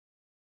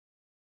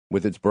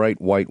With its bright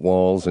white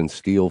walls and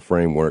steel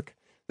framework,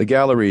 the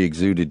gallery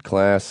exuded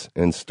class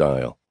and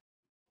style.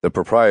 The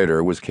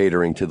proprietor was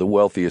catering to the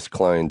wealthiest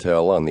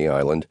clientele on the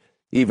island,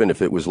 even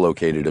if it was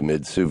located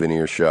amid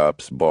souvenir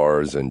shops,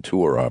 bars, and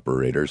tour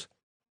operators.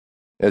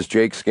 As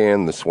Jake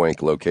scanned the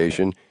swank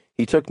location,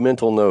 he took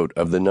mental note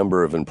of the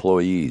number of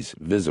employees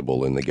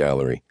visible in the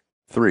gallery,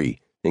 3,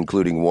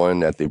 including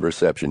one at the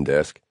reception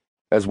desk,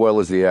 as well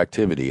as the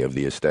activity of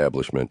the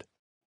establishment.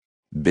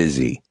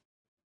 Busy.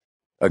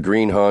 A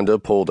green Honda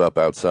pulled up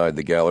outside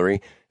the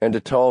gallery, and a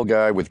tall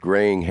guy with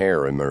graying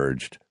hair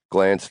emerged,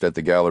 glanced at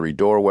the gallery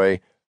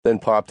doorway, then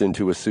popped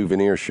into a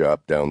souvenir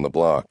shop down the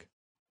block.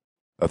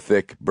 A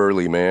thick,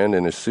 burly man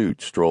in a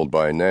suit strolled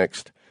by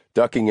next,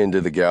 ducking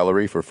into the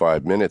gallery for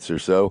 5 minutes or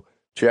so,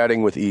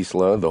 chatting with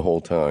Isla the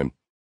whole time.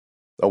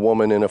 A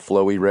woman in a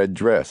flowy red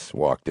dress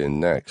walked in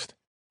next.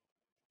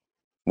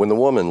 When the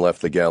woman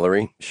left the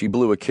gallery, she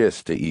blew a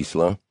kiss to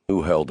Isla,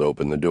 who held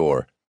open the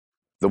door.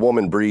 The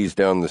woman breezed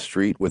down the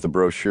street with a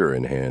brochure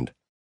in hand.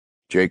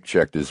 Jake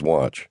checked his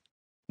watch.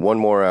 1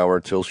 more hour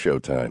till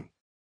showtime.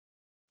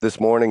 This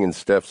morning in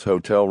Steph's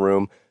hotel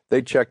room,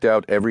 they'd checked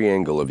out every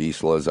angle of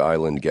Isla's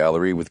island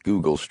gallery with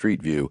Google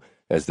Street View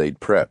as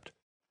they'd prepped,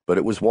 but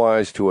it was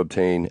wise to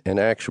obtain an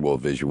actual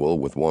visual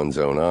with one's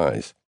own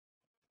eyes.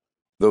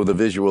 Though the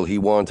visual he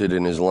wanted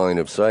in his line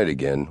of sight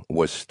again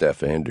was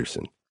Steph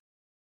Anderson.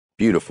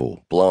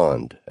 Beautiful,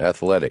 blonde,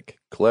 athletic,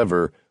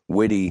 clever,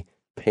 witty,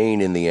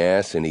 pain in the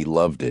ass, and he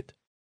loved it.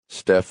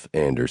 Steph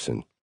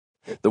Anderson.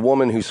 The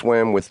woman who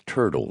swam with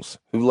turtles,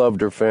 who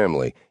loved her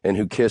family, and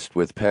who kissed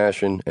with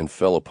passion and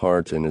fell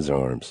apart in his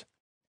arms.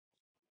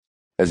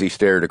 As he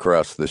stared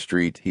across the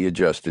street, he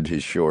adjusted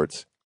his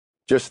shorts.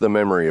 Just the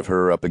memory of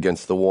her up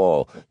against the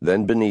wall,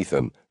 then beneath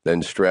him,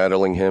 then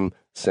straddling him,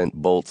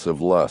 sent bolts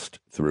of lust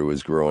through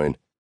his groin.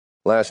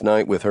 Last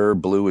night with her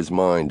blew his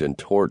mind and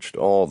torched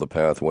all the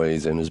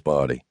pathways in his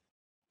body.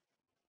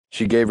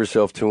 She gave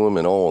herself to him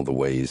in all the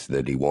ways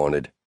that he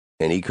wanted,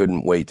 and he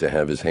couldn't wait to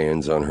have his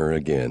hands on her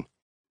again.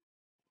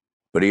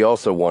 But he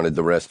also wanted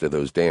the rest of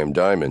those damn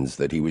diamonds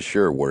that he was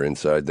sure were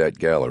inside that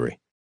gallery.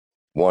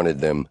 Wanted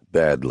them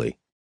badly.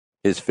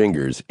 His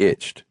fingers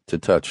itched to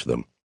touch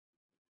them.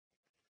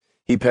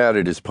 He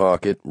patted his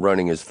pocket,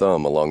 running his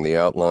thumb along the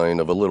outline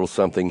of a little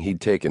something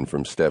he'd taken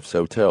from Steph's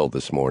hotel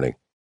this morning.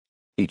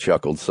 He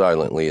chuckled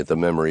silently at the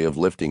memory of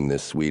lifting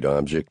this sweet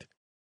object.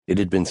 It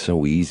had been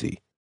so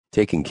easy,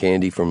 taking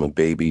candy from a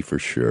baby for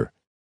sure.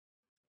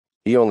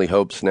 He only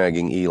hoped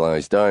snagging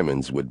Eli's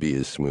diamonds would be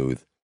as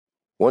smooth.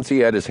 Once he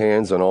had his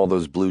hands on all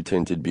those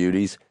blue-tinted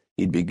beauties,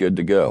 he'd be good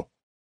to go.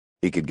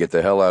 He could get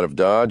the hell out of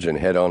Dodge and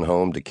head on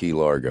home to Key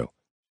Largo.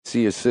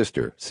 See his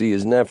sister, see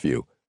his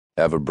nephew,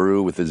 have a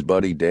brew with his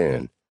buddy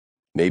Dan,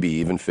 maybe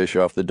even fish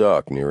off the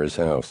dock near his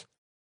house.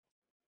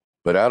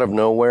 But out of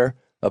nowhere,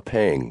 a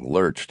pang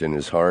lurched in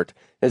his heart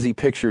as he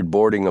pictured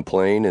boarding a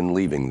plane and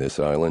leaving this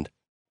island.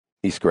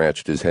 He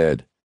scratched his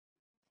head.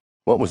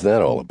 What was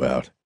that all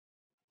about?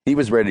 He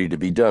was ready to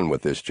be done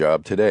with this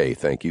job today,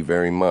 thank you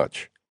very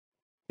much.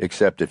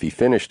 Except if he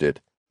finished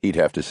it, he'd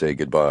have to say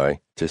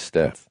goodbye to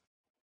Steph.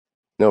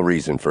 No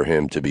reason for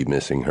him to be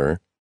missing her.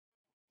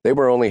 They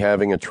were only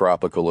having a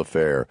tropical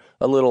affair,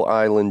 a little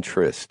island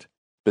tryst.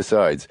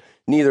 Besides,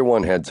 neither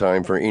one had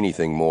time for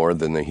anything more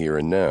than the here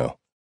and now.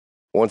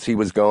 Once he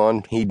was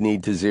gone, he'd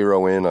need to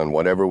zero in on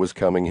whatever was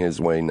coming his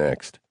way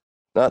next,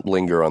 not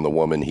linger on the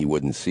woman he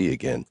wouldn't see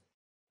again.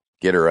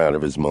 Get her out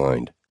of his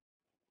mind.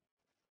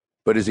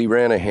 But as he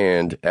ran a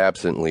hand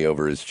absently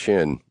over his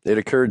chin, it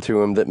occurred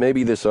to him that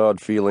maybe this odd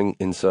feeling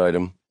inside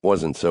him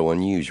wasn't so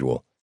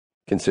unusual,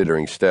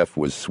 considering Steph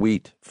was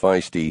sweet,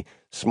 feisty,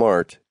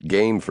 smart,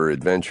 game for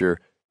adventure,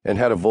 and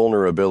had a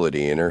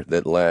vulnerability in her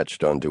that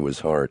latched onto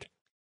his heart.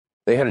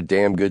 They had a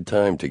damn good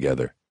time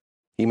together.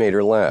 He made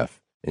her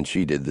laugh, and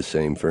she did the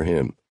same for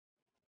him.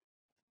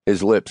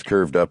 His lips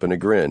curved up in a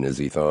grin as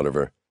he thought of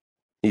her.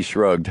 He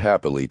shrugged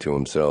happily to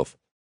himself.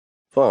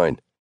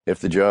 Fine. If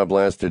the job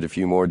lasted a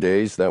few more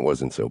days, that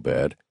wasn't so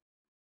bad.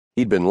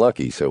 He'd been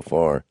lucky so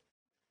far.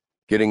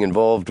 Getting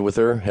involved with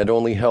her had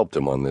only helped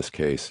him on this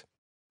case.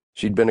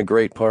 She'd been a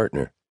great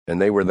partner,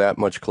 and they were that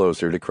much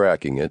closer to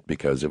cracking it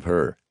because of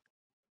her.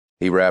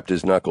 He rapped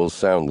his knuckles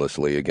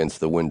soundlessly against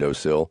the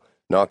windowsill,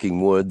 knocking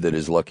wood that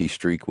his lucky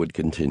streak would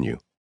continue.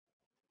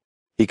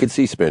 He could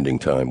see spending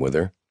time with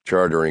her,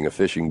 chartering a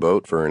fishing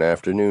boat for an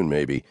afternoon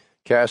maybe,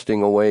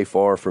 casting away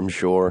far from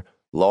shore,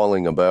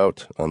 lolling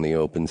about on the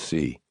open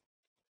sea.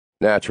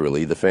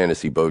 Naturally, the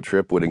fantasy boat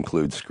trip would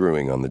include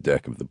screwing on the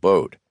deck of the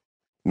boat.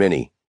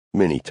 Many,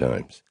 many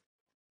times.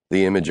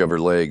 The image of her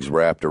legs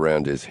wrapped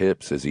around his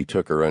hips as he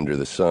took her under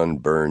the sun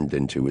burned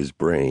into his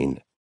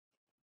brain.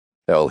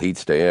 Hell, he'd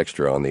stay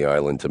extra on the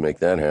island to make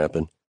that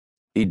happen.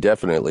 He'd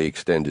definitely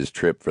extend his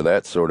trip for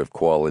that sort of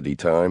quality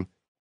time.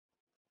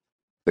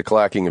 The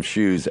clacking of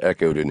shoes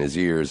echoed in his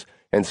ears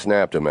and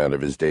snapped him out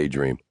of his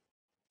daydream.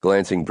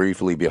 Glancing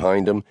briefly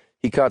behind him,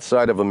 he caught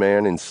sight of a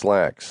man in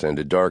slacks and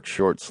a dark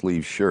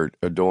short-sleeved shirt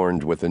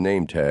adorned with a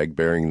name tag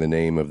bearing the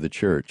name of the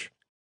church.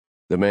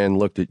 The man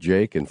looked at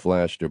Jake and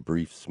flashed a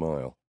brief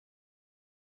smile.